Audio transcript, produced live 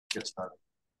Get started.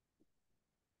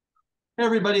 Hey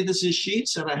everybody, this is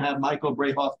Sheets, and I have Michael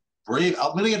Bravejayhwak.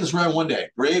 I'm going to get this right one day.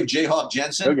 Bravejayhwak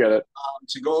Jensen You'll get it.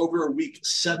 to go over week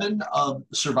 7 of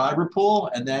the Survivor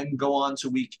Pool, and then go on to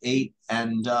week 8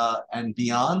 and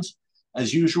beyond.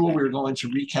 As usual, we're going to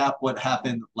recap what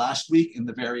happened last week in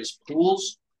the various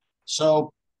pools.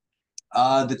 So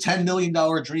the $10 million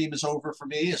dream is over for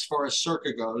me as far as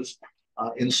Circa goes.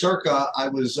 In Circa,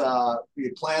 we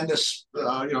had planned this,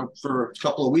 for a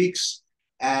couple of weeks,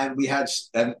 and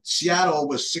Seattle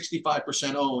was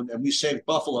 65% owned, and we saved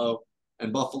Buffalo,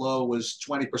 and Buffalo was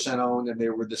 20% owned, and they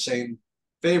were the same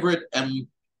favorite, and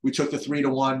we took the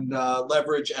 3-1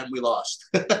 leverage, and we lost.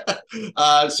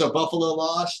 So Buffalo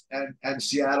lost, and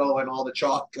Seattle and all the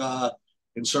chalk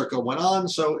in Circa went on.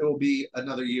 So it will be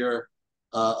another year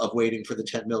of waiting for the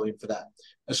 10 million for that.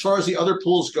 As far as the other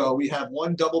pools go, we have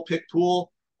one double pick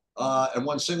pool and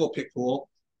one single pick pool.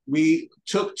 We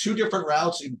took two different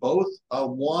routes in both.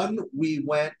 One, we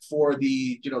went for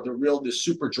the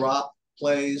super drop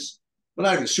plays, well,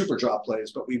 not even super drop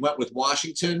plays, but we went with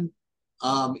Washington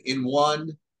in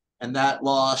one, and that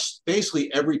lost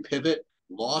basically every pivot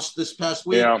lost this past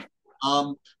week. Yeah.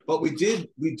 But we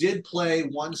did play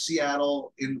one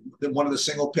Seattle in one of the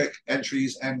single pick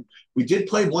entries, and we did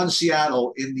play one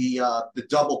Seattle in the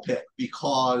double pick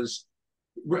because,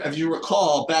 if you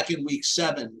recall, back in week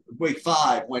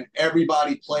 5, when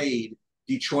everybody played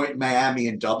Detroit and Miami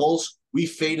in doubles, we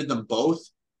faded them both.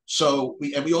 So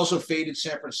we also faded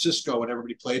San Francisco when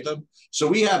everybody played them. So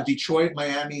we have Detroit,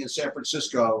 Miami, and San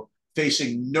Francisco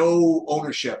facing no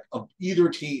ownership of either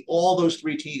team, all those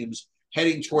three teams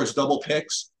heading towards double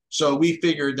picks. So we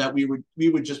figured that we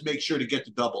would just make sure to get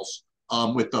the doubles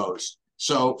with those.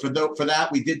 So for that,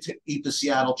 we did eat the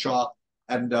Seattle chalk,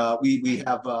 and we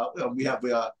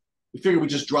figured we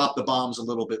just drop the bombs a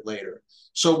little bit later.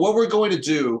 So what we're going to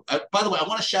do, by the way, I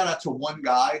want to shout out to one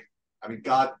guy. I mean,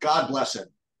 God bless him.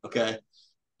 Okay.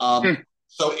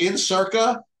 So in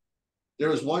Circa, there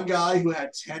was one guy who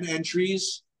had 10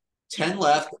 entries, 10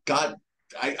 left. God,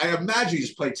 I imagine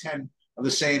he's played 10 of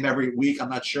the same every week. I'm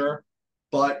not sure,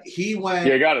 but he went.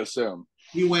 Yeah, you gotta assume.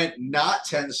 He went not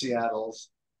 10 Seattles.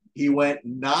 He went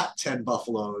not 10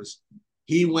 Buffaloes.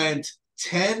 He went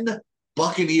 10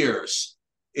 Buccaneers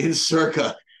in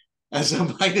Circa as a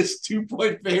minus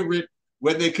 2-point favorite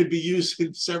when they could be used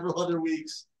in several other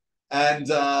weeks. And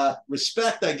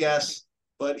respect, I guess,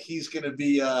 but he's going to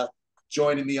be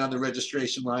joining me on the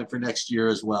registration line for next year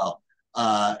as well.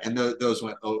 And those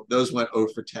went 0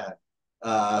 for 10.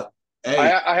 Hey.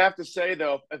 I have to say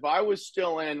though, if I was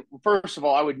still in, first of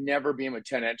all, I would never be in with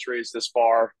 10 entries this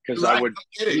far because Right. I would.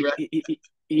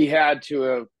 He had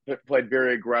to have played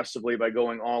very aggressively by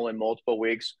going all in multiple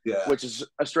weeks, Yeah. which is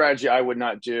a strategy I would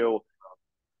not do.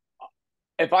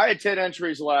 If I had 10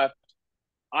 entries left,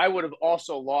 I would have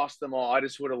also lost them all. I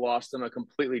just would have lost them a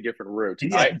completely different route.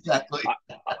 Yeah, exactly.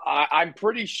 I'm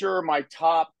pretty sure my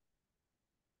top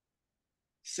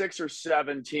 6 or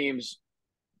 7 teams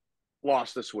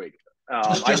lost this week.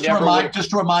 Just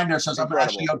to remind ourselves, I'm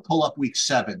actually going to pull up week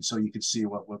 7 so you can see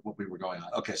what we were going on.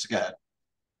 Okay, so go ahead.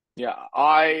 Yeah,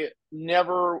 I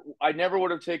never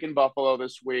would have taken Buffalo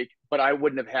this week, but I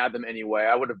wouldn't have had them anyway.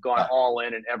 I would have gone all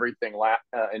in and everything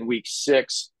in week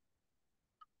 6.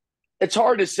 It's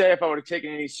hard to say if I would have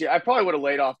taken any. I probably would have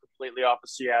laid off completely off of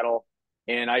Seattle,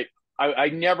 and I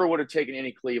never would have taken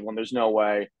any Cleveland. There's no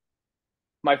way.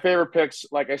 My favorite picks,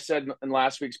 like I said in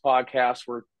last week's podcast,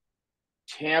 were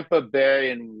Tampa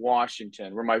Bay and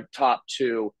Washington. Were my top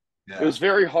 2. Yeah. It was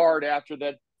very hard after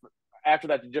that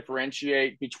to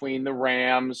differentiate between the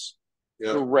Rams,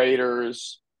 the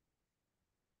Raiders.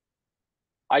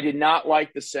 I did not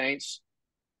like the Saints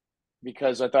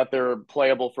because I thought they were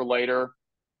playable for later.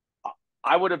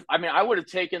 I would have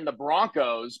taken the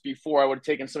Broncos before I would have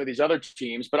taken some of these other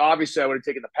teams, but obviously I would have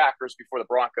taken the Packers before the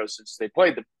Broncos since they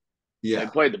played the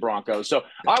Broncos. So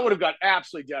I would have got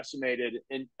absolutely decimated,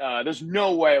 and there's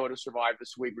no way I would have survived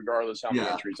this week, regardless how many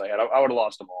entries I had. I would have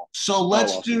lost them all. So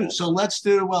let's do.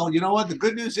 Well, you know what? The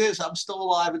good news is I'm still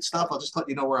alive and stuff. I'll just let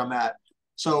you know where I'm at.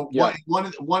 So one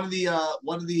of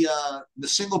the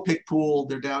single pick pool,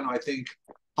 they're down to, I think,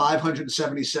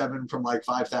 577 from like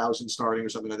 5,000 starting or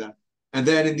something like that. And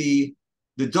then in the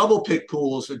double pick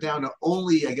pools, they're down to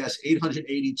only, I guess,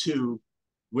 882,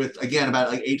 with, again, about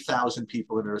like 8,000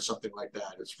 people in there or something like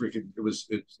that.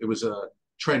 It was a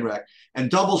train wreck.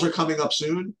 And doubles are coming up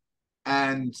soon,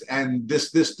 and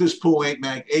this pool ain't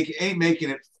making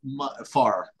it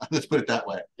far. Let's put it that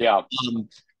way. Yeah. So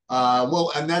we're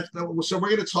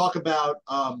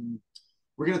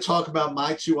going to talk about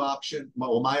my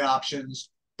my options.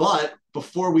 But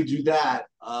before we do that,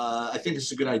 I think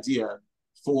it's a good idea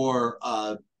for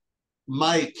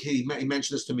Mike, he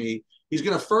mentioned this to me. He's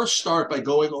going to first start by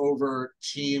going over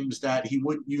teams that he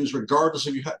wouldn't use regardless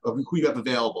of who you have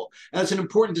available. And it's an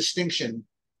important distinction.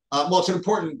 Well, it's an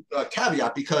important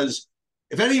caveat because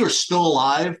if any of you are still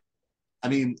alive, I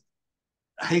mean,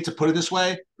 I hate to put it this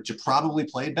way, but you probably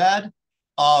played bad.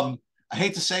 I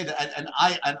hate to say that,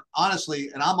 and honestly,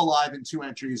 and I'm alive in 2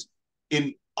 entries.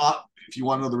 If you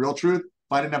want to know the real truth,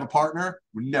 if I didn't have a partner,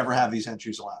 would never have these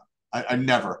entries allowed.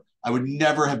 I would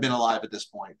never have been alive at this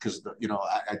point because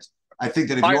I think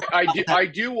that if you I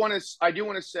do want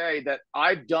to say that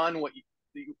I've done what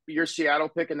your Seattle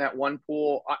pick in that one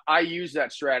pool. I used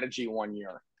that strategy 1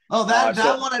 year. Oh, that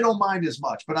one I don't mind as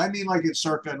much, but I mean like it's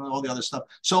Circa and all the other stuff.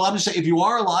 So I'm just saying, if you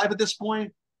are alive at this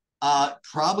point,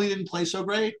 probably didn't play so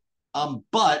great.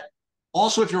 But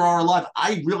also, if you are alive,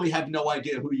 I really have no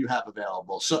idea who you have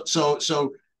available.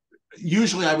 So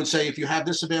usually I would say if you have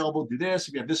this available, do this.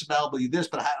 If you have this available, do this.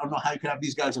 But I don't know how you can have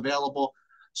these guys available.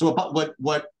 So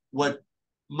what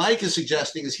Mike is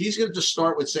suggesting is he's going to just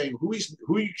start with saying who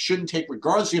you shouldn't take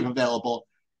regardless of available.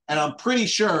 And I'm pretty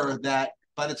sure that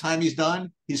by the time he's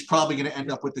done, he's probably going to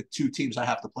end up with the 2 teams I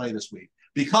have to play this week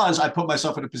because I put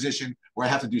myself in a position where I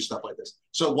have to do stuff like this.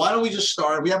 So why don't we just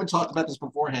start? We haven't talked about this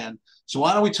beforehand. So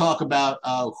why don't we talk about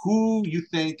who you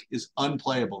think is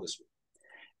unplayable this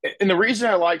week? And the reason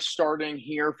I like starting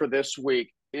here for this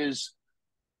week is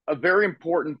a very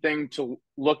important thing to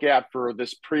look at for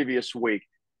this previous week.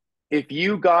 If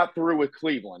you got through with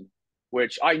Cleveland,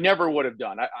 which I never would have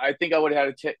done, I think I would have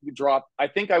had to drop. I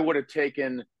think I would have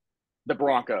taken the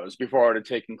Broncos before I would have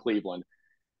taken Cleveland.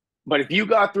 But if you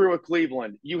got through with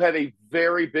Cleveland, you have a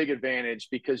very big advantage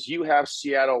because you have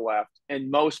Seattle left,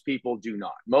 and most people do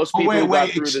not. Most people got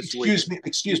through this week.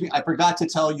 Excuse me. I forgot to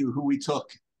tell you who we took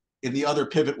in the other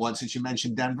pivot one since you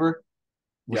mentioned Denver.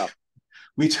 Yeah.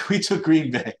 We took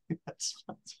Green Bay.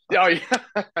 Oh,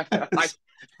 yeah.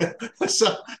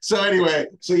 So anyway,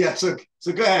 so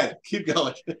go ahead. Keep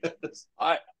going.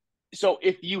 So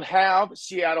if you have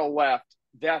Seattle left,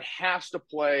 that has to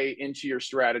play into your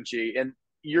strategy, and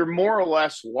you're more or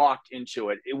less locked into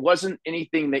it. It wasn't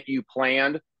anything that you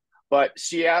planned, but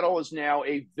Seattle is now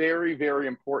a very, very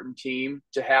important team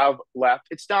to have left.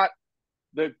 It's not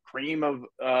the cream of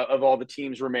all the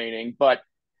teams remaining, but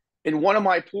in one of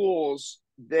my pools,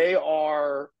 they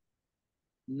are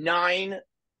 9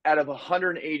 out of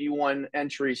 181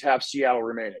 entries have Seattle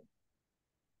remaining.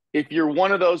 If you're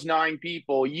one of those 9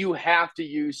 people, you have to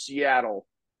use Seattle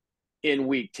in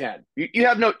week 10.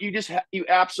 You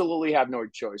absolutely have no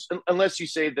choice unless you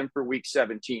save them for week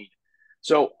 17.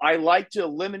 So I like to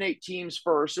eliminate teams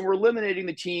first, and we're eliminating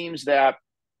the teams that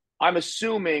I'm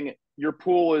assuming your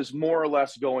pool is more or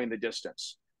less going the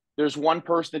distance. There's one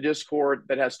person in Discord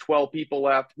that has 12 people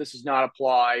left. This does not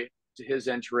apply to his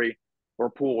entry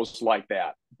or pools like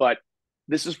that. But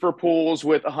this is for pools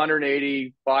with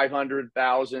 180, 500,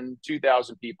 1,000,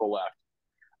 2,000 people left.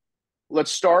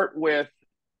 Let's start with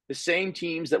the same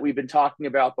teams that we've been talking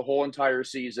about the whole entire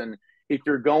season. If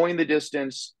you're going the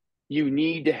distance, you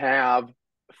need to have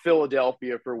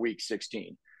Philadelphia for week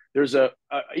 16. There's an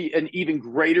even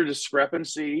greater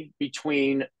discrepancy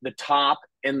between the top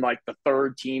and like the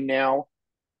 3rd team now.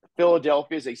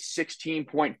 Philadelphia is a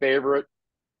 16-point favorite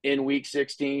in week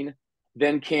 16,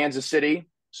 then Kansas City.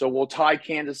 So we'll tie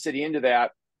Kansas City into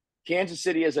that. Kansas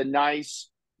City has a nice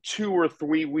 2 or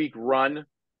 3 week run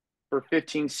for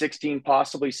 15, 16,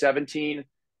 possibly 17.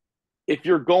 If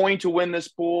you're going to win this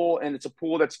pool, and it's a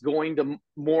pool that's going to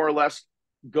more or less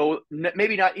go,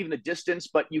 maybe not even the distance,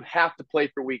 but you have to play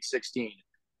for week 16.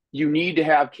 You need to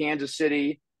have Kansas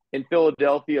City and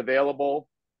Philadelphia available.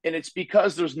 And it's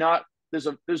because there's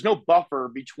no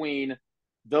buffer between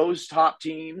those top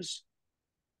teams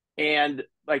and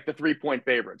like the 3-point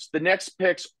favorites. The next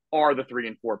picks are the 3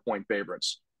 and 4 point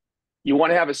favorites. You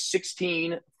want to have a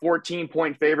 16,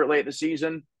 14-point favorite late in the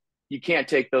season, you can't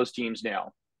take those teams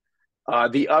now.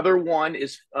 The other one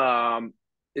is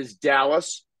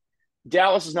Dallas.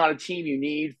 Dallas is not a team you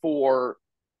need for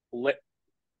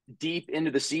deep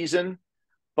into the season,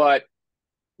 but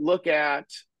look at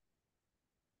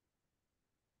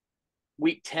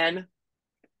week 10.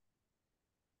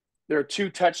 They're a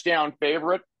 2-touchdown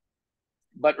favorite.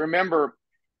 But remember,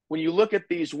 when you look at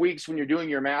these weeks, when you're doing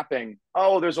your mapping,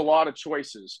 there's a lot of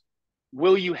choices.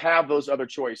 Will you have those other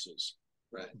choices?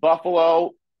 Right.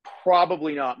 Buffalo,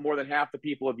 probably not. More than half the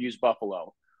people have used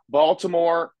Buffalo.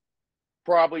 Baltimore,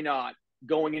 probably not.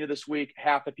 Going into this week,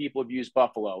 half the people have used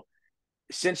Buffalo.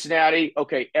 Cincinnati,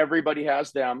 okay, everybody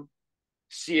has them.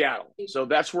 Seattle. So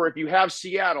that's where if you have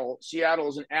Seattle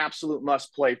is an absolute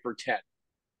must play for 10.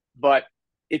 But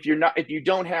if you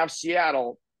don't have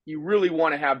Seattle, you really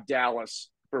want to have Dallas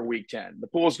for week 10. The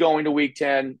pool's going to week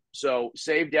 10, so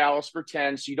save Dallas for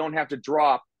 10 so you don't have to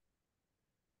drop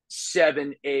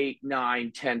 7, 8,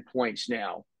 9, 10 points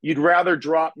now. You'd rather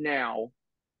drop now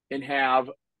and have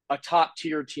a top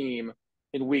tier team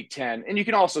in week 10. And you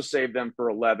can also save them for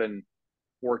 11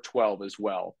 or 12 as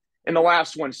well. And the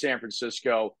last one, San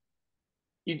Francisco,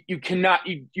 you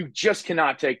just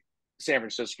cannot take San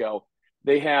Francisco.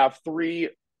 They have 3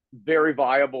 very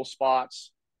viable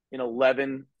spots in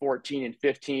 11, 14, and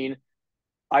 15.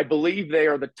 I believe they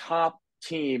are the top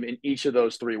team in each of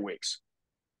those 3 weeks.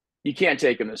 You can't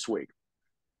take them this week.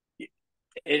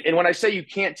 And when I say you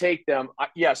can't take them,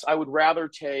 yes, I would rather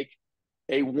take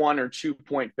a 1 or 2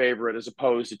 point favorite as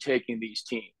opposed to taking these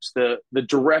teams. The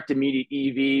direct immediate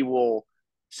EV will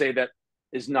say that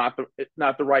is not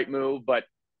the right move, but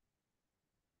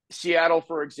Seattle,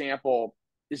 for example,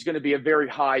 is going to be a very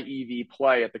high EV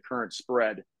play at the current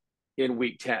spread in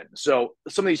week 10. So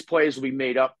some of these plays will be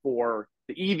made up for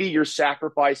the EV you're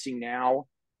sacrificing now,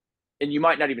 and you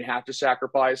might not even have to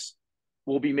sacrifice,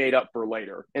 will be made up for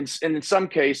later. And in some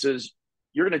cases,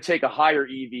 you're going to take a higher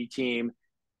EV team,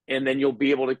 and then you'll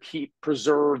be able to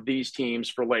preserve these teams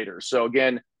for later. So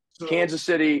again, Kansas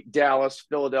City, Dallas,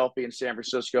 Philadelphia, and San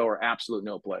Francisco are absolute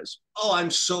no plays. Oh, I'm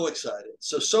so excited.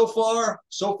 So far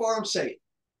I'm safe.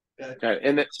 Okay.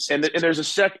 And there's a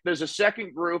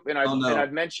second group, and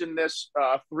I've mentioned this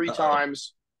 3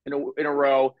 times in a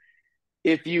row.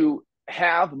 If you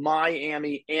have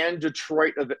Miami and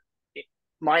Detroit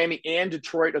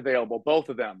available, both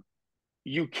of them,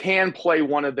 you can play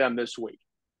one of them this week.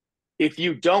 If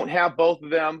you don't have both of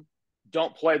them,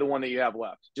 don't play the one that you have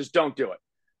left. Just don't do it.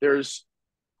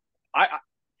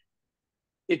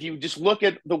 If you just look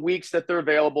at the weeks that they're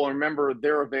available, and remember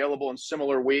they're available in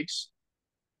similar weeks,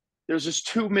 there's just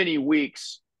too many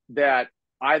weeks that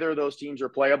either of those teams are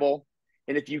playable.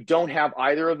 And if you don't have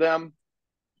either of them,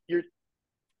 your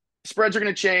spreads are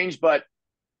going to change. But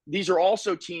these are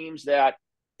also teams that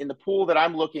in the pool that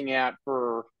I'm looking at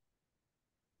for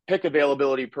pick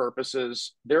availability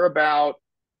purposes, they're about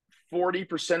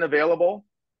 40% available.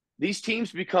 These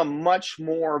teams become much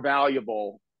more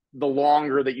valuable the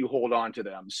longer that you hold on to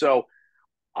them. So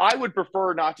I would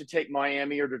prefer not to take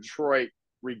Miami or Detroit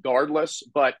regardless,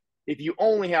 but if you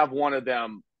only have one of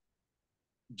them,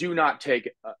 do not take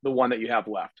the one that you have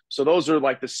left. So those are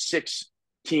like the 6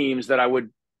 teams that I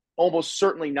would almost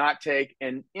certainly not take.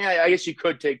 And yeah, I guess you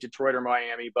could take Detroit or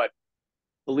Miami, but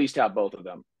at least have both of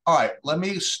them. All right, let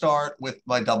me start with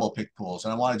my double pick pools,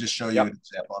 and I want to just show you an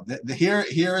example.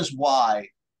 Here is why.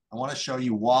 I want to show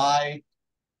you why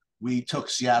we took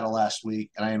Seattle last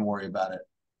week, and I didn't worry about it.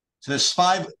 So there's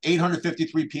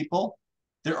 853 people.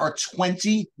 There are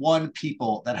 21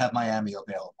 people that have Miami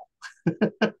available.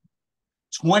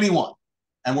 21,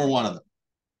 and we're one of them.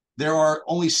 There are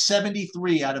only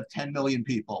 73 out of 10 million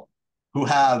people who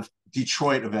have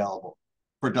Detroit available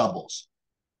for doubles,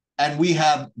 and we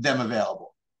have them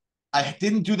available. I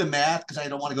didn't do the math because I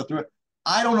don't want to go through it.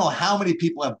 I don't know how many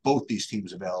people have both these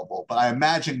teams available, but I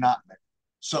imagine not many.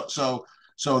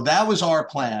 So that was our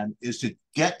plan, is to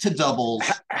get to doubles.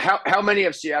 How many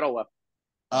have Seattle left?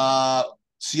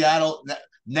 Seattle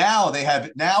now they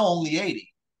have only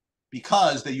 80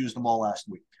 because they used them all last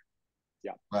week.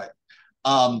 Yeah. Right.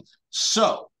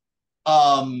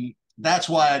 That's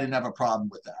why I didn't have a problem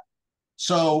with that.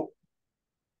 So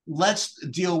let's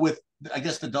deal with, I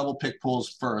guess, the double pick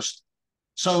pools first.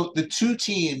 So the 2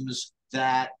 teams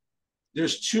that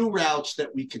there's 2 routes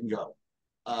that we can go.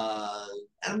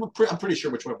 And I'm pretty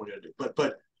sure which one we're going to do.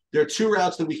 But there are 2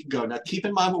 routes that we can go. Now, keep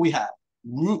in mind what we have.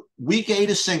 Week 8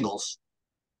 is singles.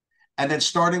 And then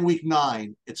starting week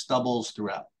 9, it's doubles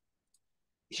throughout.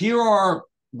 Here are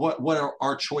what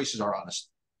our choices are, honestly.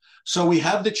 So we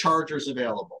have the Chargers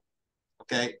available,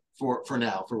 okay, for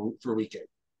now, for week 8.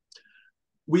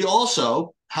 We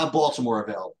also have Baltimore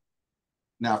available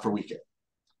now for week 8.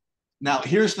 Now,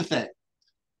 here's the thing.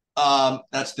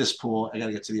 That's this pool. I got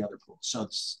to get to the other pool. So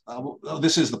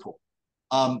this is the pool.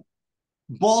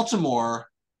 Baltimore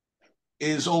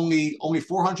is only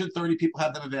 430 people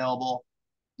have them available.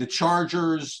 The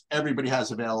Chargers, everybody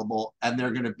has available, and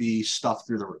they're going to be stuffed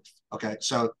through the roof. Okay,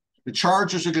 so the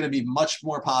Chargers are going to be much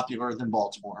more popular than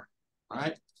Baltimore. All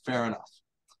right, fair enough.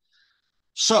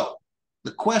 So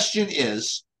the question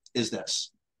is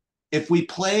this. If we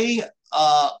play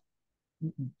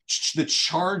the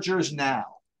Chargers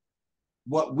now,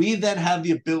 what we then have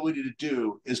the ability to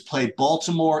do is play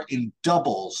Baltimore in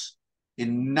doubles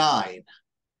in 9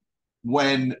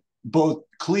 when both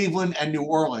Cleveland and New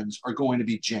Orleans are going to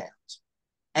be jammed.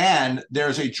 And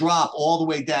there's a drop all the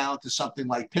way down to something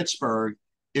like Pittsburgh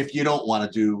if you don't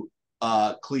want to do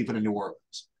Cleveland and New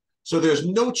Orleans. So there's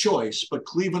no choice but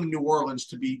Cleveland and New Orleans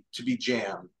to be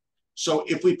jammed. So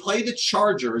if we play the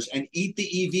Chargers and eat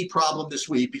the EV problem this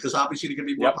week, because obviously they're going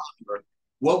to be more popular,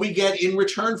 what we get in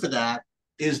return for that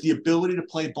is the ability to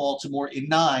play Baltimore in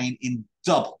 9 in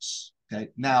doubles. Okay.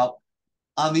 Now,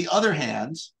 on the other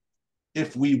hand,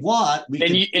 if we want, we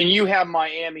can. And you have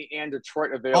Miami and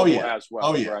Detroit available as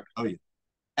well. Correct? Oh yeah.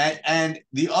 And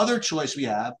the other choice we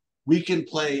have, we can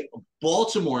play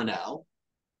Baltimore now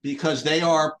because they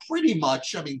are pretty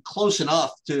much, I mean, close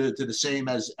enough to the same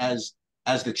as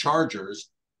the Chargers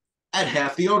at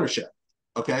half the ownership.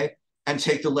 Okay. And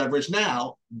take the leverage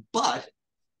now. But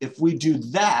if we do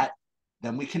that,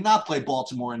 then we cannot play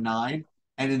Baltimore in 9.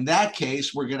 And in that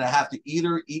case, we're going to have to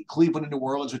either eat Cleveland and New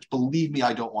Orleans, which believe me,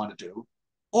 I don't want to do,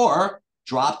 or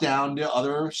drop down to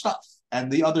other stuff.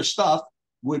 And the other stuff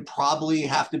would probably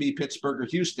have to be Pittsburgh or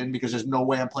Houston because there's no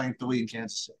way I'm playing Philly and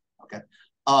Kansas City. Okay.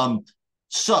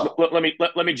 So let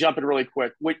me jump in really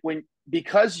quick.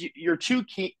 Because you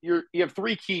have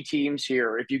 3 key teams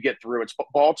here. If you get through, it's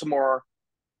Baltimore,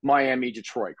 Miami,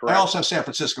 Detroit. Correct. I also have San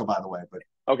Francisco, by the way. But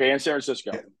okay, and San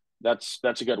Francisco. Yeah.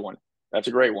 That's a good one. That's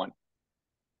a great one.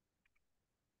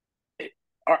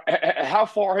 How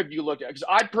far have you looked at? Because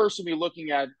I'd personally be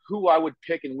looking at who I would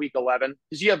pick in week 11.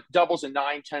 Because you have doubles in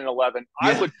 9, 10, and 11. Yeah.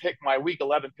 I would pick my week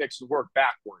 11 picks and work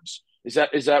backwards. Is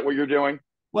that what you're doing?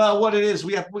 Well, what it is,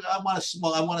 I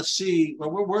want to see. Well,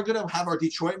 we're going to have our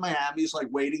Detroit Miami's like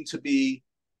waiting to be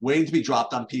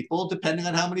dropped on people, depending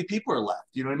on how many people are left.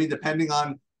 You know what I mean? Depending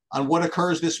on what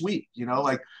occurs this week. You know,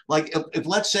 like if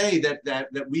let's say that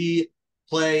we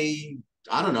play,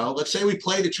 I don't know, let's say we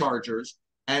play the Chargers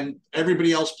and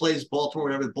everybody else plays Baltimore,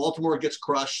 whatever. Baltimore gets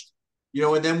crushed, you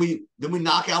know, and then we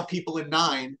knock out people in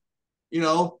 9, you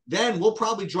know, then we'll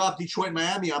probably drop Detroit,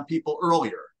 Miami on people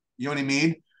earlier. You know what I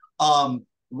mean?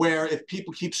 Where if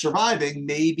people keep surviving,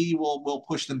 maybe we'll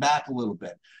push them back a little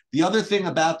bit. The other thing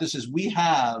about this is we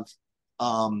have,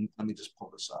 let me just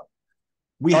pull this up.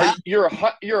 You're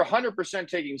 100%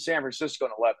 taking San Francisco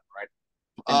in 11, right?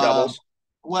 In doubles.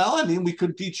 Well, I mean, we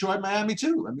could Detroit, Miami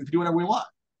too. I mean, we can do whatever we want.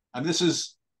 I mean, this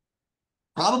is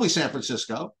probably San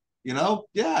Francisco, you know?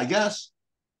 Yeah, I guess.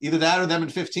 Either that or them in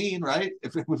 15, right?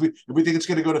 If we think it's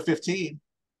going to go to 15.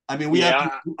 I mean,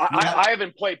 I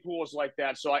haven't played pools like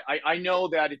that, so I know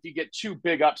that if you get 2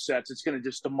 big upsets, it's going to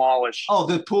just demolish. Oh,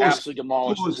 the pool absolutely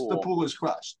demolish the pool. The pool is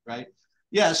crushed, right?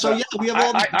 Yeah, so yeah, we have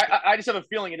all. I just have a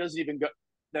feeling it doesn't even go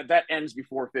that ends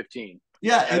before 15.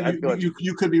 Yeah, and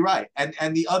you could be right,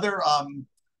 and the other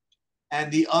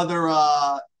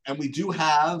and we do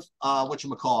have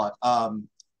whatchamacallit,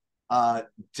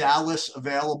 Dallas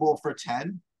available for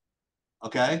 10,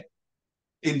 okay,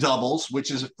 in doubles,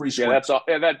 which is a free square.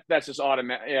 Yeah, that's just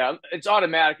automatic. Yeah, it's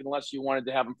automatic unless you wanted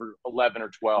to have them for 11 or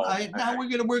 12. Now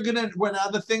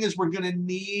the thing is we're gonna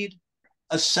need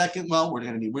a second. Well, we're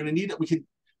gonna need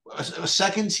a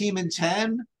second team in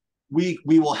 10. We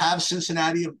will have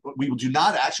Cincinnati. We do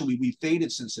not actually. We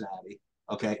faded Cincinnati.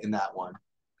 Okay, in that one.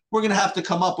 We're going to have to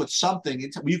come up with something.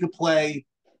 You could play,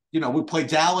 you know, we play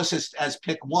Dallas as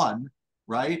pick 1,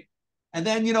 right? And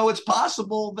then, you know, it's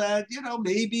possible that, you know,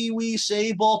 maybe we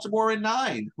say Baltimore in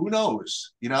 9. Who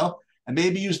knows, you know? And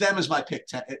maybe use them as my pick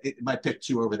 10, my pick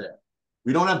 2 over there.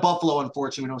 We don't have Buffalo,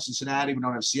 unfortunately. We don't have Cincinnati. We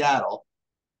don't have Seattle.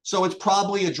 So it's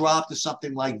probably a drop to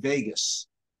something like Vegas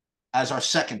as our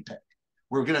second pick.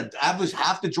 We're going to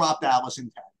have to drop Dallas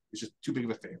in 10. It's just too big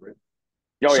of a favorite.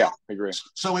 Oh, yeah, I agree.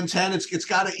 So in 10, it's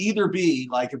got to either be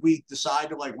like if we decide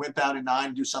to like whip out in 9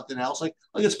 and do something else, like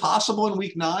it's possible in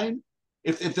week 9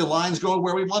 if the lines go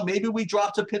where we want, maybe we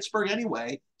drop to Pittsburgh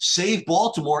anyway, save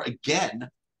Baltimore again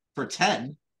for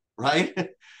 10, right?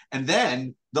 And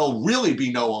then they'll really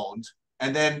be no owned,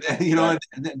 and then you know,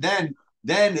 and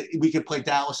then we could play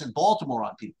Dallas and Baltimore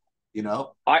on people, you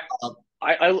know.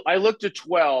 I looked at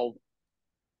 12.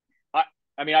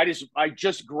 I mean, I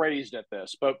just grazed at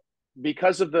this, but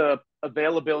because of the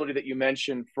availability that you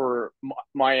mentioned for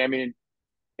Miami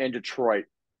and Detroit,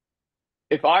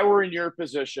 if I were in your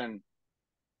position,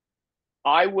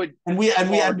 I would. And we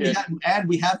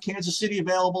have Kansas City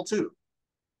available too.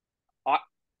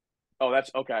 That's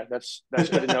okay. That's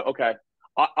good to know. Okay,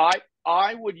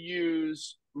 I would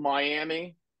use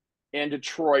Miami and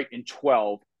Detroit in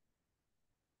 12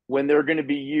 when they're going to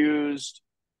be used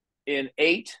in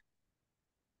 8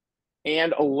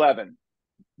 and 11.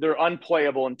 They're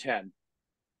unplayable in 10.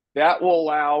 That will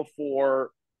allow for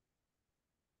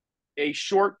a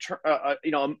short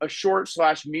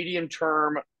 / medium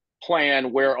term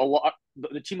plan where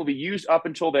the team will be used up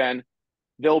until then.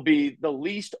 They'll be the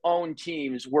least owned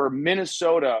teams where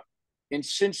Minnesota and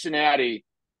Cincinnati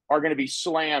are going to be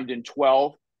slammed in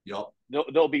 12. Yep.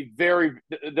 They'll be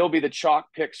the chalk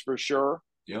picks for sure.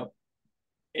 Yep.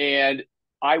 And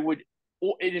I would,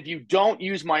 and if you don't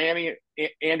use Miami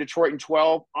and Detroit in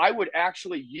 12, I would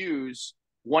actually use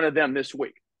one of them this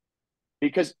week,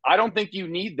 because I don't think you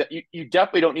need that. You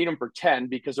definitely don't need them for 10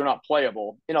 because they're not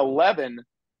playable. In 11,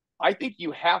 I think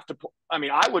you have to. I mean,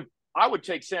 I would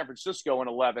take San Francisco in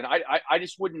 11. I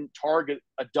just wouldn't target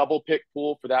a double pick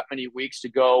pool for that many weeks to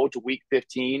go to week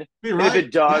 15. You're right. If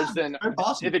it does,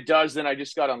 yeah, then I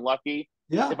just got unlucky.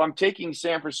 Yeah. If I'm taking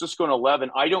San Francisco in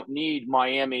 11, I don't need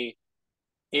Miami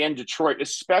and Detroit,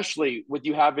 especially with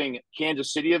you having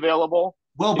Kansas City available.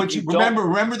 Well, but you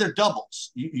remember they're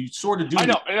doubles. You sort of do. I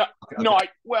know. Okay. No,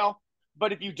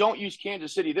 but if you don't use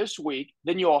Kansas City this week,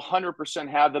 then you'll 100%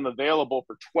 have them available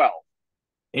for 12.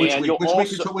 Which week?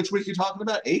 Which week are you talking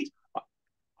about? 8?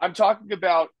 I'm talking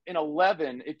about in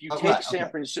 11. If you take San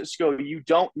Francisco, you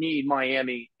don't need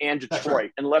Miami and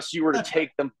Detroit unless you were to take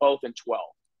them both in 12.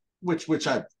 Which would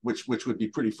be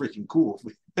pretty freaking cool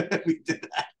if we did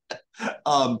that.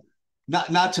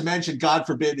 Not to mention, God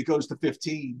forbid, it goes to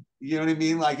 15. You know what I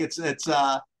mean? Like it's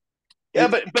but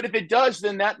if it does,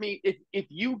 then that means if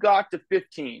you got to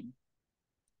 15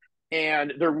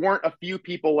 and there weren't a few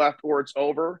people left or it's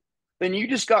over, then you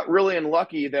just got really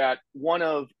unlucky that one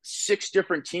of 6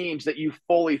 different teams that you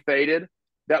fully faded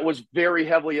that was very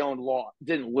heavily owned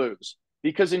didn't lose.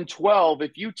 Because in 12,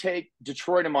 if you take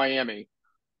Detroit and Miami,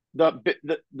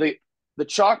 the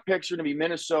chalk picks are going to be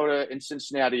Minnesota and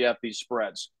Cincinnati at these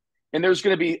spreads. And there's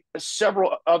going to be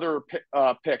several other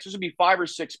picks. There's going to be 5 or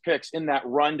 6 picks in that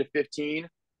run to 15,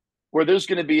 where there's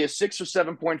going to be a 6 or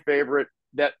 7 point favorite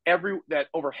that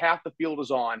over half the field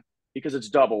is on because it's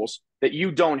doubles that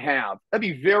you don't have. That'd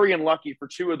be very unlucky for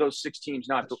 2 of those 6 teams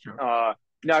not to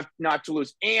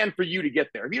lose, and for you to get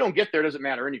there. If you don't get there, it doesn't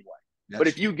matter anyway. But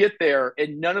if you get there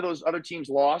and none of those other teams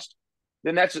lost,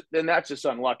 then that's just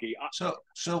unlucky. So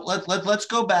let's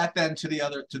go back then to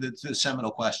the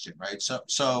seminal question, right?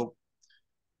 So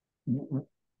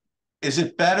is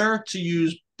it better to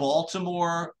use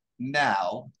Baltimore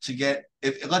now to get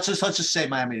let's just say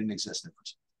Miami didn't exist in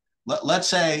first. Let's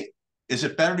say, is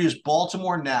it better to use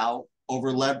Baltimore now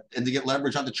and to get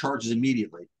leverage on the Chargers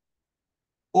immediately,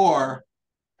 or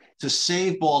to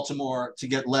save Baltimore to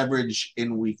get leverage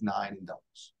in week 9 in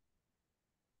doubles?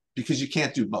 Because you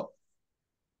can't do both.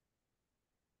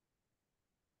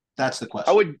 That's the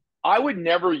question. I would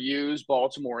never use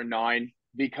Baltimore in 9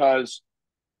 because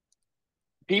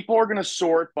people are going to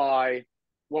sort by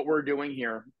what we're doing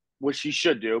here, which you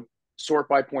should do, sort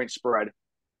by point spread.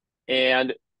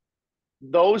 And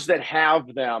those that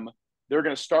have them, they're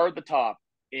going to start at the top.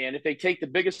 And if they take the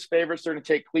biggest favorites, they're going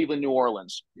to take Cleveland, New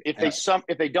Orleans. If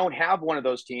they don't have one of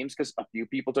those teams, because a few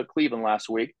people took Cleveland last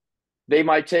week, they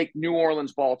might take New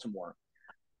Orleans, Baltimore.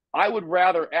 I would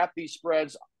rather, at these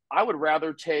spreads,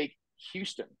 take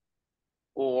Houston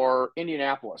or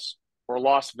Indianapolis or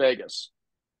Las Vegas.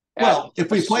 Well, if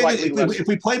we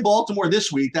play Baltimore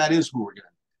this week, that is who we're going to.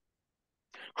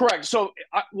 Correct. So,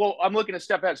 I'm looking a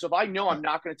step ahead. So if I know I'm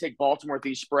not going to take Baltimore at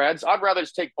these spreads, I'd rather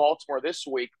just take Baltimore this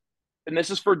week, and this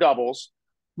is for doubles.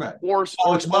 Right.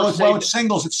 It's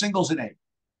singles. It's singles in 8.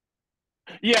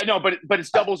 Yeah, no, but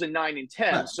it's doubles in 9 and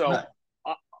 10. Right. So right.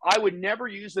 I would never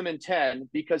use them in 10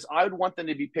 because I would want them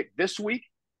to be picked this week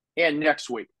and next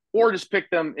week, or just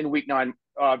pick them in week 9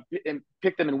 and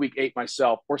pick them in week 8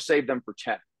 myself, or save them for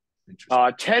 10.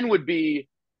 10 would be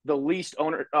the least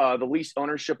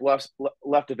ownership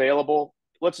left available.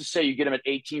 Let's just say you get them at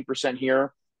 18%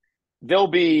 here.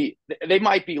 They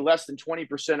might be less than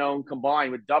 20% owned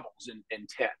combined with doubles in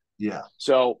 10. Yeah.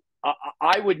 So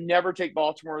I would never take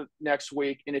Baltimore next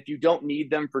week. And if you don't need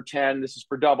them for 10, this is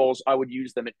for doubles, I would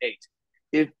use them at 8.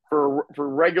 If for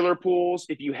regular pools,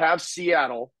 if you have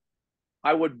Seattle,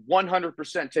 I would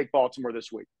 100% take Baltimore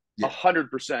this week.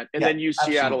 100%, and then use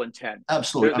Seattle in 10.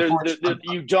 Absolutely.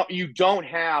 You don't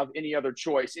have any other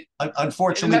choice.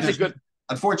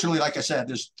 Unfortunately, like I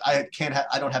said, I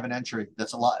don't have an entry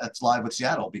that's live with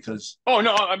Seattle because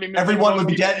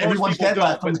everyone's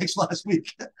dead from last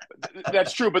week.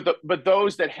 That's true, but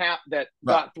those that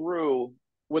got through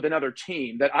with another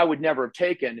team that I would never have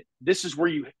taken, this is where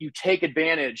you take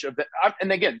advantage of that.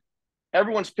 And again,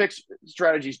 everyone's pick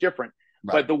strategy is different.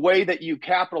 Right. But the way that you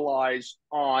capitalize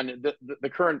on the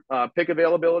current pick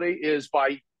availability is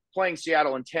by playing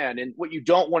Seattle in 10. And what you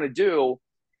don't want to do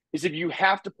is, if you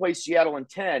have to play Seattle in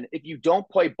 10, if you don't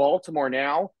play Baltimore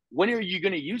now, when are you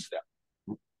going to use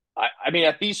them? I mean,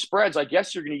 at these spreads, I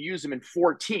guess you're going to use them in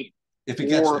 14. If it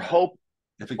gets there.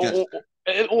 If it gets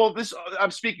there. Well,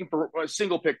 I'm speaking for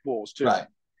single pick pools too. Right.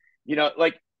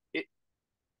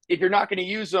 If you're not going to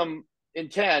use them in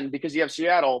 10 because you have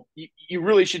Seattle, you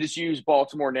really should just use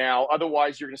Baltimore now.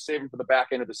 Otherwise, you're going to save them for the back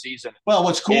end of the season. Well,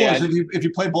 what's cool is if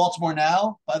you play Baltimore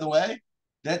now, by the way,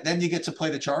 then you get to play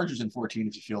the Chargers in 14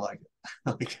 if you feel like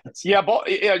it.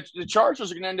 The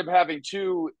Chargers are going to end up having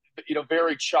two,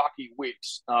 very chalky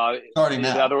weeks. Starting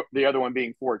now, the other one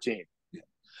being 14. Yeah.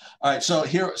 All right, so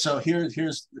here's now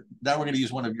we're going to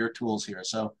use one of your tools here.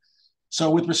 So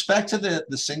with respect to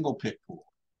the single pick pool,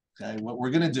 okay, what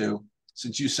we're going to do,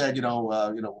 since you said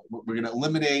we're going to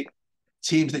eliminate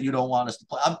teams that you don't want us to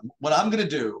play. What I'm going to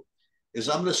do is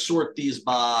I'm going to sort these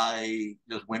by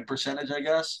just win percentage, I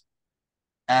guess,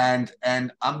 and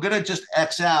I'm going to just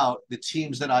X out the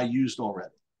teams that I used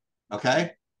already.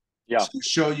 Okay. Yeah. So to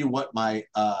show you what my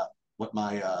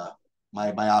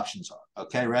options are.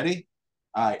 Okay, ready?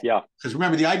 All right. Yeah. Because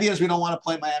remember, the idea is we don't want to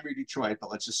play Miami or Detroit, but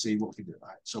let's just see what we can do. All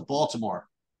right. So Baltimore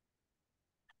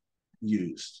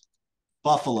used.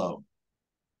 Buffalo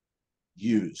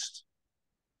used.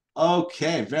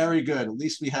 Okay, very good. At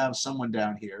least we have someone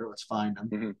down here. Let's find them.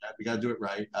 Mm-hmm. We got to do it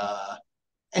right.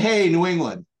 Hey, New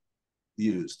England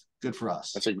used. Good for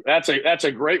us. That's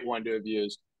a great one to have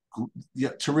used.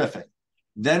 Yeah, terrific.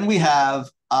 Then we have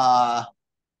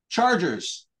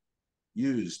Chargers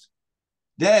used.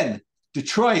 Then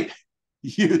Detroit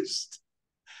used.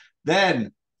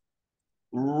 Then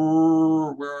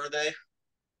where are they?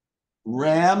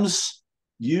 Rams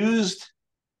used.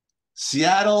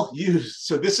 Seattle used.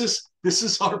 So this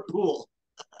is our pool.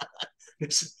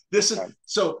 this is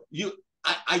so you.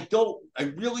 I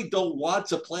really don't want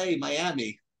to play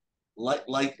Miami,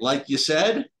 like you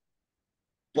said,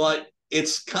 but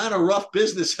it's kind of rough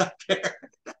business out there.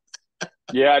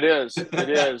 Yeah, it is. It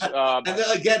is. And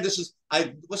then again,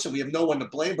 listen. We have no one to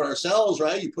blame but ourselves,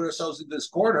 right? You put ourselves in this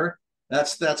corner.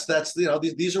 That's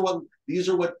these are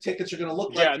what tickets are going to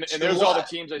look like. Yeah, and there's all the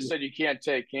teams I said you can't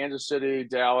take: Kansas City,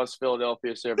 Dallas,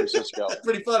 Philadelphia, San Francisco. That's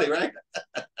pretty funny, right?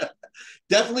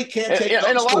 Definitely can't take those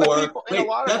and a lot four. Of people, Wait,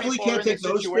 definitely can't take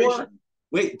those four.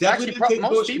 Wait, definitely can't take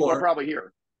most those people four. Are probably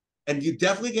here. And you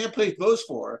definitely can't play those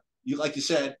four. Like you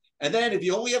said. And then if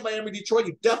you only have Miami, Detroit,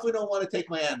 you definitely don't want to take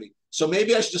Miami. So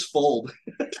maybe I should just fold.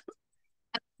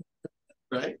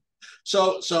 Right?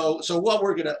 So what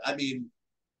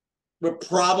we're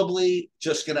probably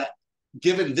just gonna,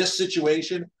 given this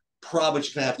situation, probably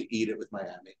just gonna have to eat it with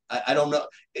Miami. I don't know,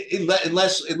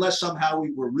 unless somehow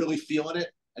we were really feeling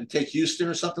it and take Houston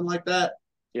or something like that.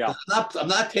 Yeah, I'm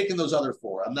not taking those other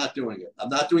four. I'm not doing it. I'm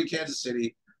not doing Kansas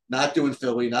City. Not doing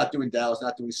Philly. Not doing Dallas.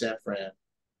 Not doing San Fran.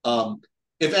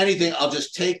 If anything, I'll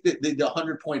just take the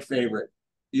 100-point favorite,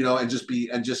 and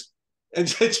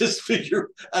just figure.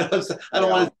 I don't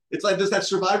want to. It's like that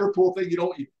survivor pool thing.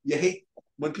 You hate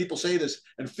when people say this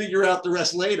and figure out the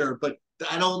rest later, but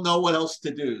I don't know what else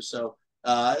to do. So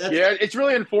it's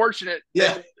really unfortunate.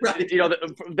 Yeah, that,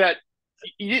 that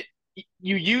you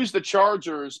use the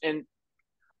Chargers, and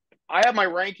I have my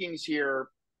rankings here.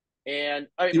 And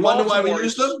you want to know why we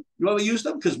used them? You want to use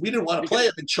them because we didn't want to play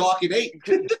them in chalk and 8.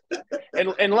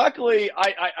 and luckily,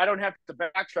 I don't have to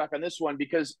backtrack on this one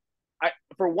because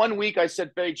for 1 week I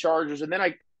said fade Chargers, and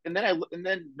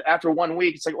then after 1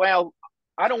 week it's like, well,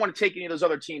 I don't want to take any of those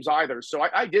other teams either. So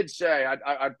I did say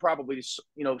I'd probably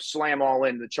slam all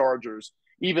in the Chargers,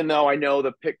 even though I know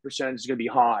the pick percentage is going to be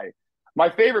high.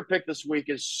 My favorite pick this week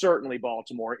is certainly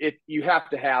Baltimore. If you have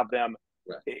to have them.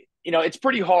 Right. It's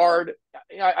pretty hard.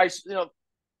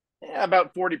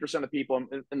 About 40% of people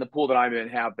in the pool that I'm in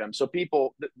have them. So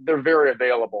they're very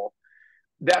available.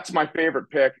 That's my favorite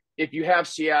pick. If you have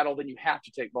Seattle, then you have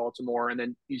to take Baltimore and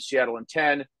then use Seattle in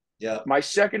 10. Yeah. My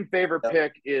second favorite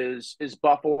pick is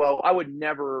Buffalo. I would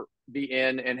never be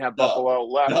in and have Buffalo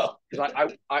left because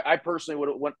I personally would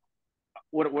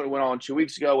have went on 2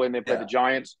 weeks ago when they played the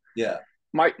Giants. Yeah.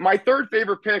 My third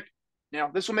favorite pick. Now,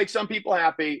 this will make some people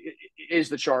happy, is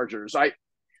the Chargers.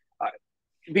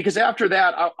 Because after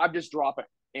that, I'm just dropping.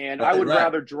 And I would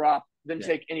rather drop than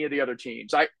take any of the other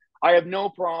teams. I have no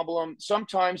problem.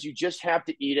 Sometimes you just have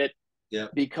to eat it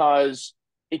because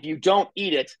if you don't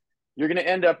eat it, you're going to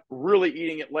end up really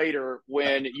eating it later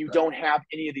when you don't have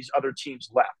any of these other teams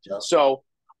left. Yeah. So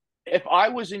if I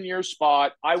was in your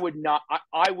spot, I would not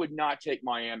take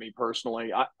Miami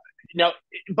personally.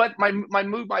 But my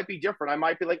mood might be different. I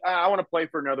might be like, I want to play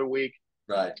for another week.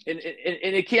 Right. And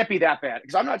it can't be that bad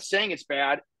because I'm not saying it's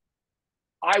bad.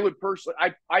 I would personally,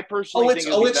 I personally think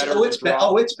it's bad.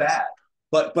 Oh, it's bad.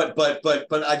 But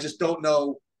I just don't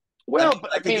know. Well,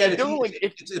 if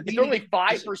they're only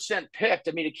 5% picked,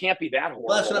 it can't be that horrible.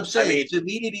 Well, that's what I'm saying. It's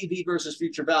immediate EV versus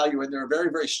future value, and they're very,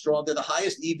 very strong. They're the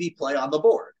highest EV play on the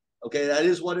board. Okay, that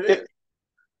is what it is.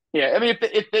 Yeah,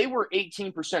 if they were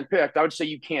 18% picked, I would say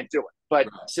you can't do but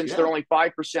Right. since they're Yeah. only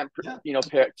 5%, Yeah.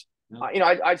 picked,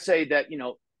 Yeah. I'd say that,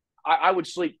 I would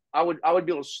sleep. I would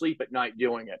be able to sleep at night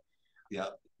doing it. Yeah.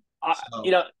 I,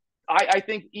 you So, know, I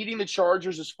think eating the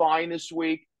Chargers is fine this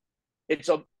week. It's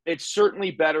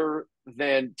certainly better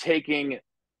than taking at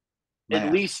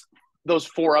man. least those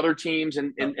four other teams Yeah.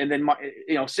 and then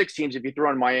six teams if you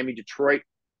throw in Miami, Detroit,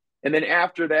 and then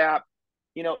after that,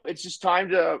 it's just time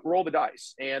to roll the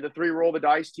dice. And the three roll the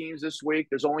dice teams this week,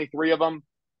 there's only three of them.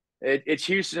 It's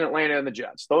Houston, Atlanta, and the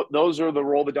Jets. Those are the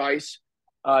roll the dice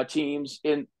teams.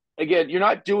 And again, you're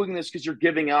not doing this because you're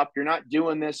giving up. You're not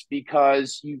doing this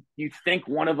because you think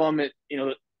one of them,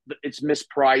 it's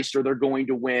mispriced or they're going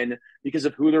to win because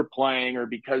of who they're playing or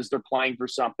because they're playing for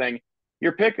something.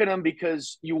 You're picking them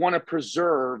because you want to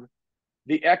preserve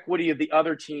the equity of the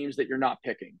other teams that you're not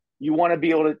picking. You want to be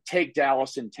able to take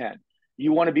Dallas in 10.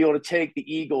 You want to be able to take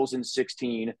the Eagles in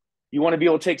 16. You want to be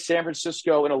able to take San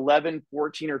Francisco in 11,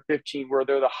 14, or 15, where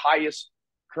they're the highest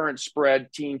current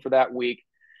spread team for that week.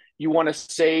 You want to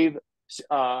save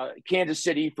Kansas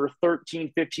City for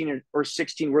 13, 15, or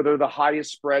 16, where they're the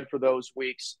highest spread for those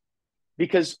weeks.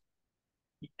 Because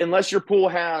unless your pool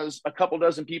has a couple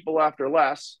dozen people after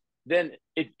less, then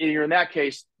if you're in that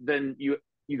case, then you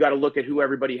got to look at who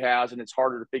everybody has, and it's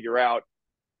harder to figure out.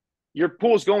 Your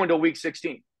pool's going to week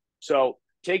 16. So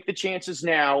take the chances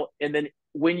now, and then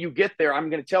when you get there,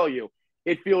 I'm going to tell you,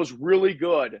 it feels really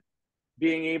good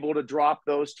being able to drop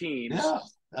those teams. Yeah,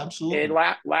 absolutely. And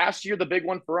last year, the big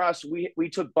one for us, we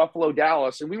took Buffalo,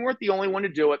 Dallas, and we weren't the only one to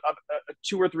do it.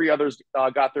 Two or three others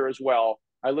got there as well.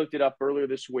 I looked it up earlier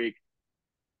this week.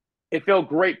 It felt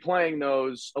great playing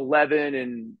those 11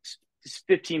 and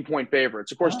 15-point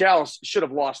favorites. Of course, Dallas should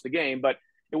have lost the game, but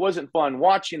it wasn't fun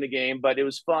watching the game, but it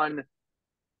was fun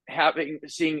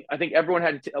seeing. I think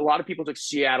everyone a lot of people took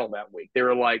Seattle that week. They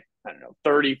were like, I don't know,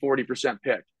 30, 40%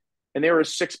 picked, and they were a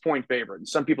 6-point favorite. And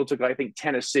some people took, I think,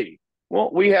 Tennessee. Well,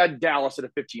 we had Dallas at a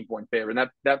 15-point favorite, and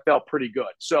that felt pretty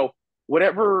good. So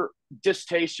whatever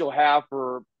distaste you'll have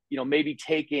for, maybe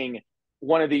taking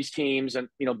one of these teams and,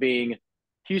 being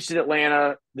Houston,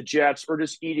 Atlanta, the Jets, or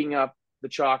just eating up the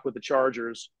chalk with the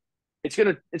Chargers,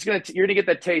 you're gonna get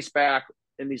that taste back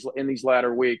in these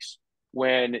latter weeks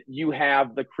when you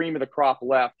have the cream of the crop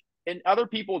left and other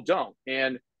people don't.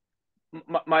 And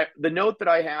the note that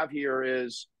I have here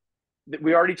is that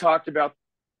we already talked about,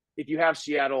 if you have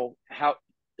Seattle, how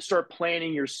start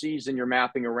planning your season, you're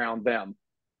mapping around them.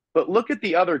 But look at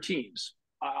the other teams.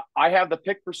 I have the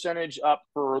pick percentage up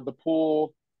for the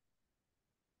pool,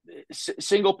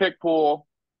 single pick pool,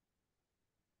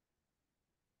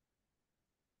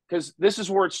 because this is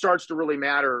where it starts to really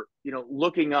matter,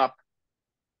 looking up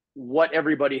what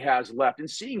everybody has left and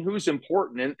seeing who's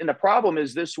important. And the problem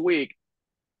is this week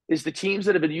is the teams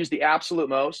that have been used the absolute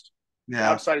most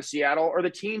outside of Seattle are the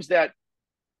teams that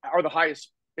are the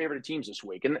highest favorite teams this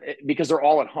week. And because they're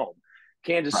all at home,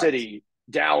 Kansas City,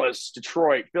 Dallas,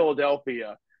 Detroit,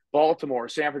 Philadelphia, Baltimore,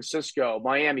 San Francisco,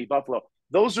 Miami, Buffalo.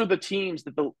 Those are the teams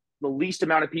that the least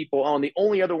amount of people own. The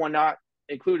only other one not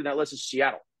included in that list is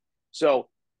Seattle. So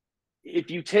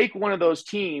if you take one of those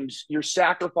teams, you're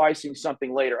sacrificing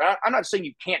something later. I'm not saying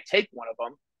you can't take one of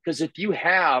them, because if you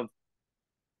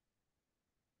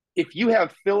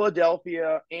have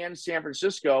Philadelphia and San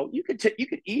Francisco, you could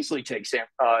easily take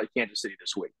Kansas City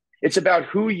this week. It's about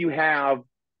who you have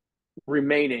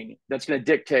remaining that's going to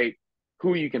dictate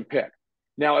who you can pick.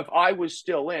 Now, if I was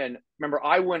still in, remember,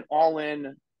 I went all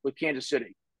in with Kansas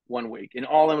City one week and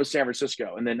all in with San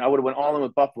Francisco, and then I would have went all in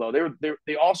with Buffalo.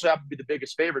 They also happen to be the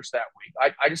biggest favorites that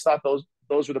week. I just thought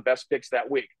those were the best picks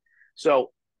that week.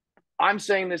 So I'm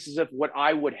saying this as if what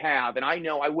I would have, and I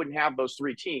know I wouldn't have those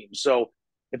three teams. So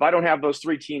if I don't have those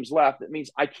three teams left, it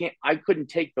means I couldn't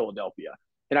take Philadelphia.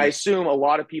 And I assume a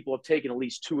lot of people have taken at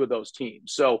least two of those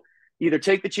teams. So either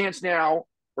take the chance now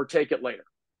or take it later.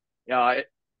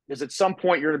 Because at some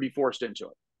point you're going to be forced into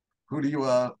it. Who do you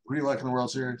like in the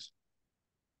World Series?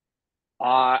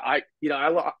 I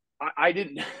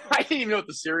didn't even know what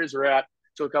the series are at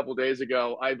until a couple of days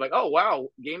ago. I'm like, oh wow,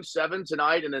 Game 7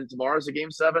 tonight, and then tomorrow's a Game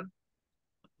 7.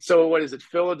 So what is it?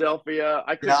 Philadelphia?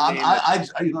 I couldn't name it. I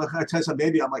tell you something,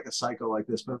 maybe I'm like a psycho like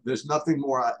this, but there's nothing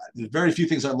more. There's very few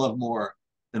things I love more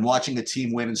than watching a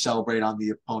team win and celebrate on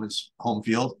the opponent's home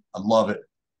field. I love it.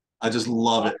 I just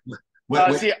love it.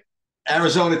 When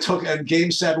Arizona took a Game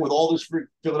 7 with all those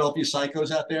Philadelphia psychos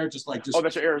out there, just oh,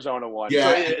 that's Arizona one.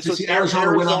 Yeah, so to see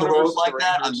Arizona win on the road like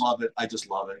that, I love it. I just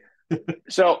love it.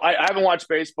 So I haven't watched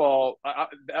baseball.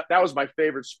 That was my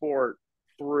favorite sport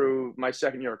through my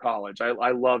second year of college.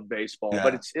 I love baseball,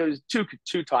 but it was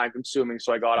too time consuming,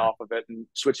 so I got off of it and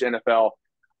switched to NFL.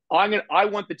 I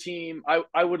want the team.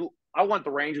 I would I want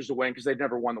the Rangers to win because they've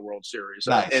never won the World Series.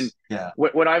 Nice. And yeah.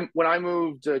 when I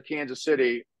moved to Kansas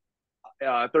City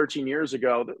 13 years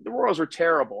ago, the Royals were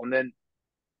terrible, and then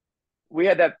we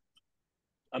had that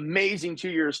amazing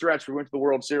 2-year stretch. We went to the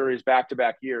World Series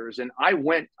back-to-back years, and I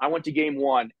went to Game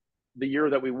 1 the year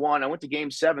that we won. I went to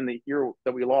Game 7 the year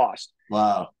that we lost.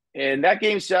 Wow. And that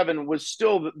Game 7 was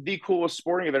still the coolest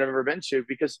sporting event I've ever been to,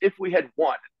 because if we had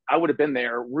won, I would have been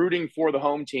there rooting for the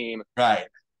home team. Right.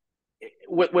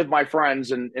 With my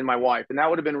friends and my wife, and that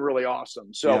would have been really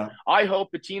awesome. So yeah. I hope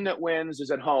the team that wins is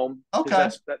at home. Okay,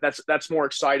 that's more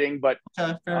exciting. But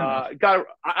okay,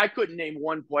 I couldn't name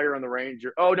one player on the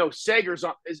Ranger. Oh no, Sager's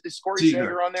on. Is Corey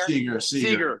Seager on there?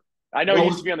 Seager. I know he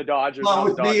used to be on the Dodgers. Well,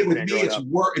 with me,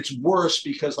 it's worse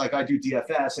because like I do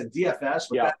DFS, and DFS,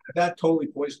 but that totally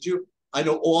poisons you. I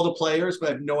know all the players, but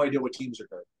I have no idea what teams are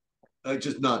good.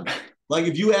 Just none. Like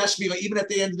if you ask me, like even at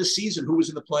the end of the season, who was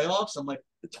in the playoffs, I'm like,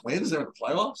 the Twins, they're in the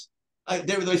playoffs.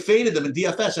 They faded them in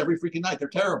DFS every freaking night. They're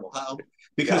terrible. How?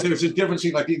 Because there's a difference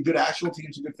between like being good actual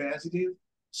teams and good fantasy teams.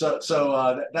 So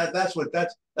that's what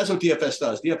DFS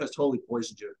does. DFS totally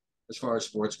poisons you as far as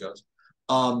sports goes.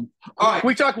 All right. Can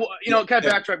we talk? Kind of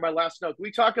backtrack my last note. Can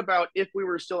we talk about if we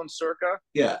were still in Circa?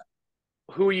 Yeah.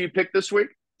 Who you picked this week?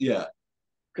 Yeah.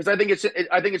 Because I think it's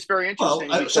very interesting.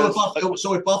 Well,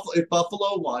 if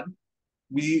Buffalo won,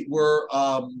 we were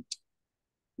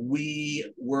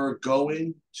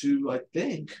going to, I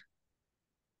think,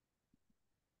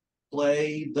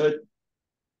 play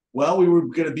we were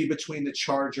going to be between the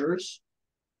Chargers.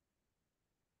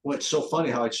 Well, it's so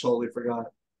funny how I totally forgot.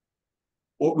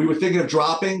 Or we were thinking of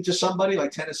dropping to somebody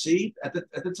like Tennessee at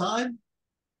the time.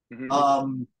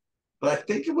 Mm-hmm. But I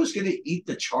think it was going to eat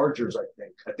the Chargers, I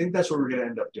think that's what we're going to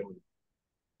end up doing.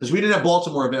 Because we didn't have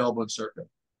Baltimore available in Circa.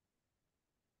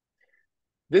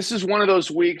 This is one of those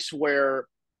weeks where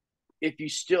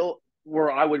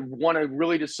I would want to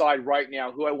really decide right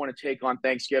now who I want to take on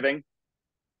Thanksgiving.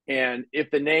 And if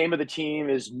the name of the team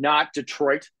is not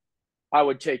Detroit, I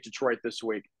would take Detroit this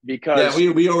week because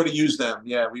we already used them.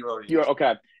 Yeah, we already used them.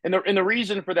 Okay. And the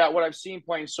reason for that, what I've seen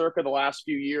playing Circa the last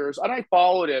few years, and I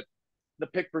followed it, the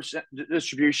pick percent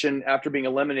distribution after being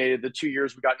eliminated the 2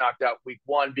 years we got knocked out week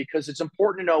 1, because it's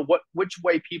important to know which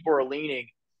way people are leaning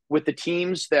with the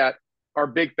teams that are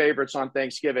big favorites on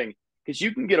Thanksgiving, because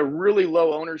you can get a really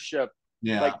low ownership.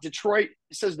 Yeah. Like Detroit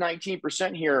says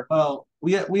 19% here. Well,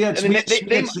 we had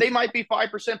they might be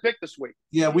 5% pick this week.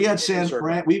 Yeah, we had San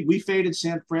Fran. We faded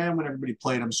San Fran when everybody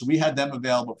played them, so we had them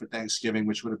available for Thanksgiving,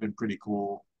 which would have been pretty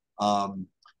cool. Well,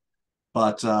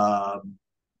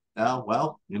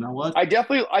 you know what? I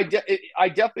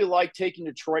definitely like taking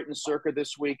Detroit and Circa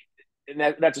this week,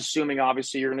 and that's assuming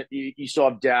obviously you still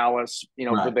have Dallas,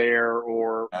 right. for there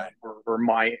or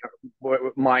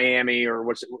Miami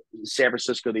or San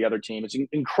Francisco, the other team. It's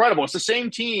incredible. It's the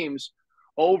same teams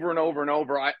over and over and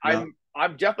over. I'm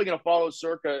definitely going to follow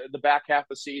Circa the back half of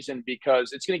the season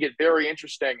because it's going to get very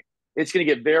interesting. It's going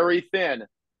to get very thin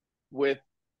with.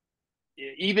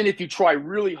 Even if you try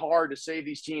really hard to save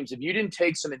these teams, if you didn't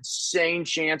take some insane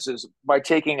chances by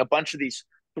taking a bunch of these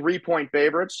 3-point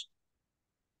favorites,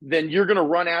 then you're going to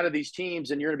run out of these teams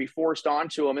and you're going to be forced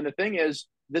onto them. And the thing is,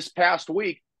 this past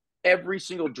week, every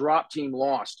single drop team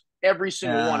lost. Every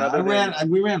single one.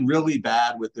 We ran really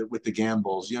bad with the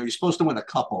gambles. You're supposed to win a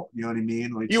couple. You know what I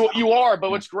mean? Like, you are, but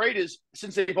what's great is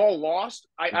since they've all lost,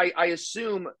 I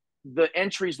assume the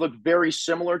entries look very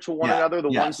similar to one another,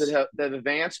 ones that have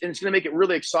advanced, and it's going to make it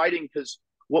really exciting because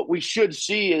what we should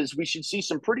see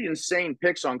some pretty insane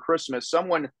picks on Christmas.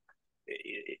 Someone,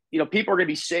 people are going to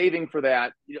be saving for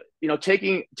that.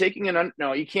 Taking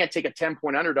you can't take a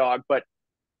 10-point underdog, but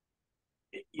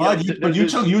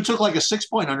you took like a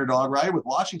 6-point underdog, right, with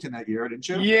Washington that year, didn't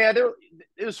you? Yeah,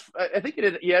 it was. I think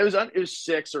it. Yeah, it was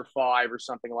 6 or 5 or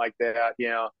something like that.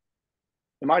 Yeah.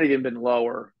 It might have even been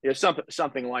lower,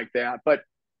 something like that. But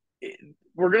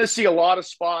we're going to see a lot of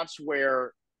spots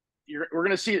where we're going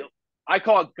to see. I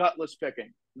call it gutless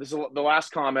picking. This is the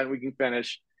last comment we can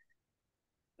finish.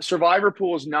 Survivor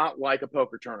pool is not like a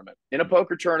poker tournament. In a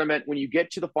poker tournament, when you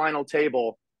get to the final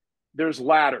table, there's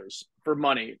ladders for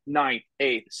money: 9th,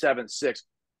 8th, 7th, 6th.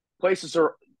 Places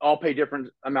are all pay different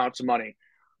amounts of money.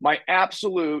 My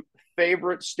absolute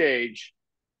favorite stage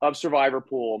of Survivor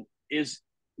pool is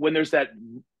when there's that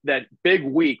big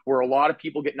week where a lot of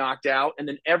people get knocked out, and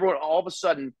then all of a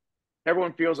sudden,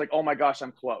 everyone feels like, oh my gosh,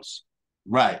 I'm close.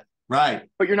 Right.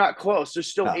 But you're not close. There's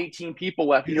still 18 people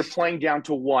left, and you're playing down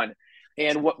to 1.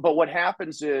 And what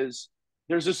happens is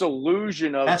there's this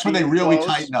illusion of that's when they really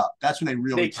tighten up. That's when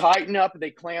they tighten up,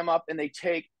 they clam up, and they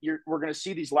take. We're going to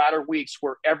see these latter weeks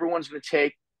where everyone's going to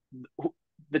take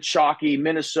the chalky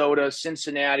Minnesota,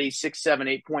 Cincinnati, 6, 7,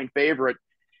 8 point favorite.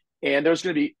 And there's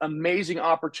going to be amazing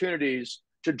opportunities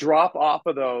to drop off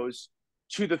of those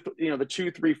to the, the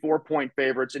 2, 3, 4 point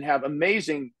favorites and have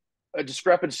amazing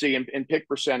discrepancy in pick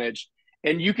percentage.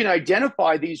 And you can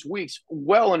identify these weeks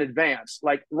well in advance.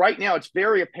 Like right now, it's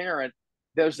very apparent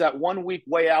there's that 1 week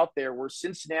way out there where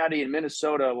Cincinnati and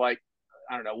Minnesota, like,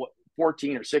 I don't know, what,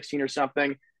 14 or 16 or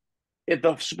something. If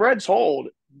the spreads hold,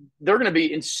 they're going to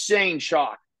be insane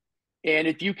shock. And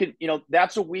if you can,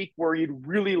 that's a week where you'd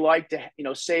really like to,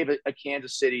 save a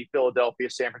Kansas City, Philadelphia,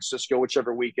 San Francisco,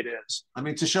 whichever week it is. I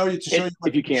mean, to show you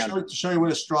if you can, to show you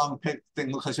what a strong pick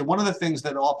thing looks like. So one of the things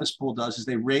that Office Pool does is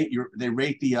they rate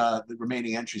the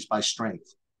remaining entries by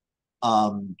strength.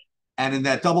 And in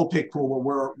that double pick pool,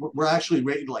 we're actually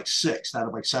rated like 6th out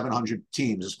of like 700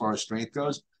 teams as far as strength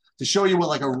goes. To show you what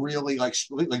like a really like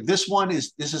this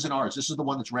isn't ours. This is the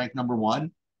one that's ranked number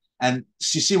 1. And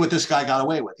you see what this guy got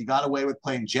away with. He got away with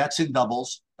playing Jets in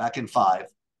doubles back in 5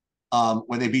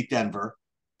 when they beat Denver.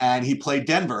 And he played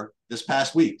Denver this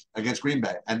past week against Green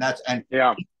Bay.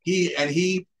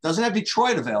 He doesn't have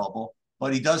Detroit available,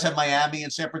 but he does have Miami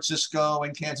and San Francisco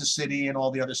and Kansas City and all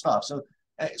the other stuff.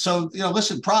 So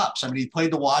listen, props. I mean, he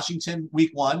played the Washington week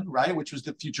 1, right, which was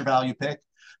the future value pick.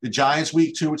 The Giants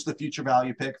week 2, which is the future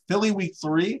value pick. Philly week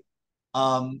 3.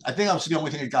 I think that was the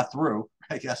only thing that got through,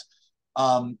 I guess.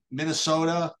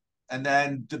 Minnesota, and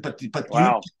then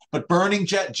but burning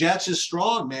Jets is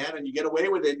strong, man, and you get away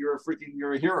with it.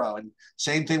 You're a hero. And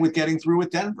same thing with getting through with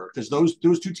Denver, because those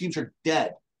 2 teams are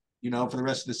dead, for the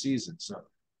rest of the season. So,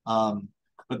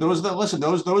 but those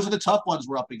are the tough ones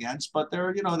we're up against. But they're.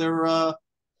 And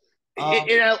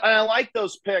I like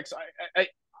those picks.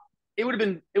 It would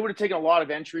have taken a lot of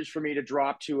entries for me to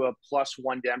drop to a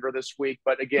 +1 Denver this week.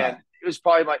 But again, It was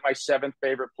probably like my 7th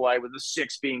favorite play, with the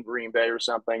 6th being Green Bay or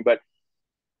something. But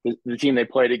the team they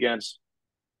played against,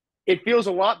 it feels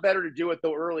a lot better to do it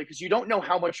though early, because you don't know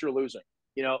how much you're losing.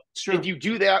 If you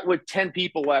do that with 10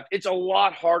 people left, it's a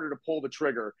lot harder to pull the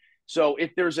trigger. So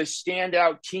if there's a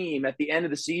standout team at the end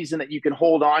of the season that you can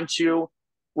hold on to,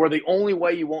 where the only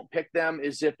way you won't pick them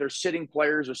is if they're sitting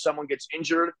players or someone gets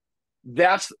injured,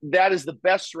 that is the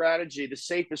best strategy, the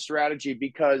safest strategy,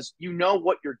 because you know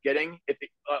what you're getting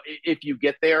if you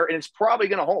get there, and it's probably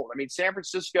going to hold. I mean, San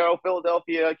Francisco,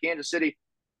 Philadelphia, Kansas City,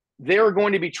 they're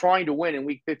going to be trying to win in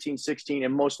week 15, 16,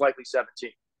 and most likely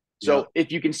 17. So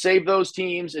if you can save those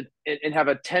teams and have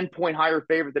a 10-point higher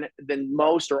favorite than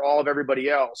most or all of everybody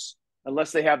else,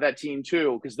 unless they have that team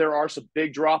too, because there are some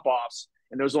big drop-offs,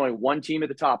 and there's only one team at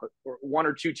the top, or 1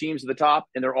 or 2 teams at the top,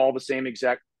 and they're all the same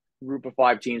exact group of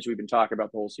 5 teams we've been talking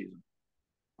about the whole season.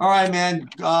 All right, man.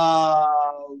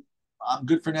 I'm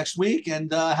good for next week,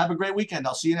 and have a great weekend.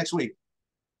 I'll see you next week.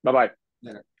 Bye-bye.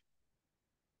 Later.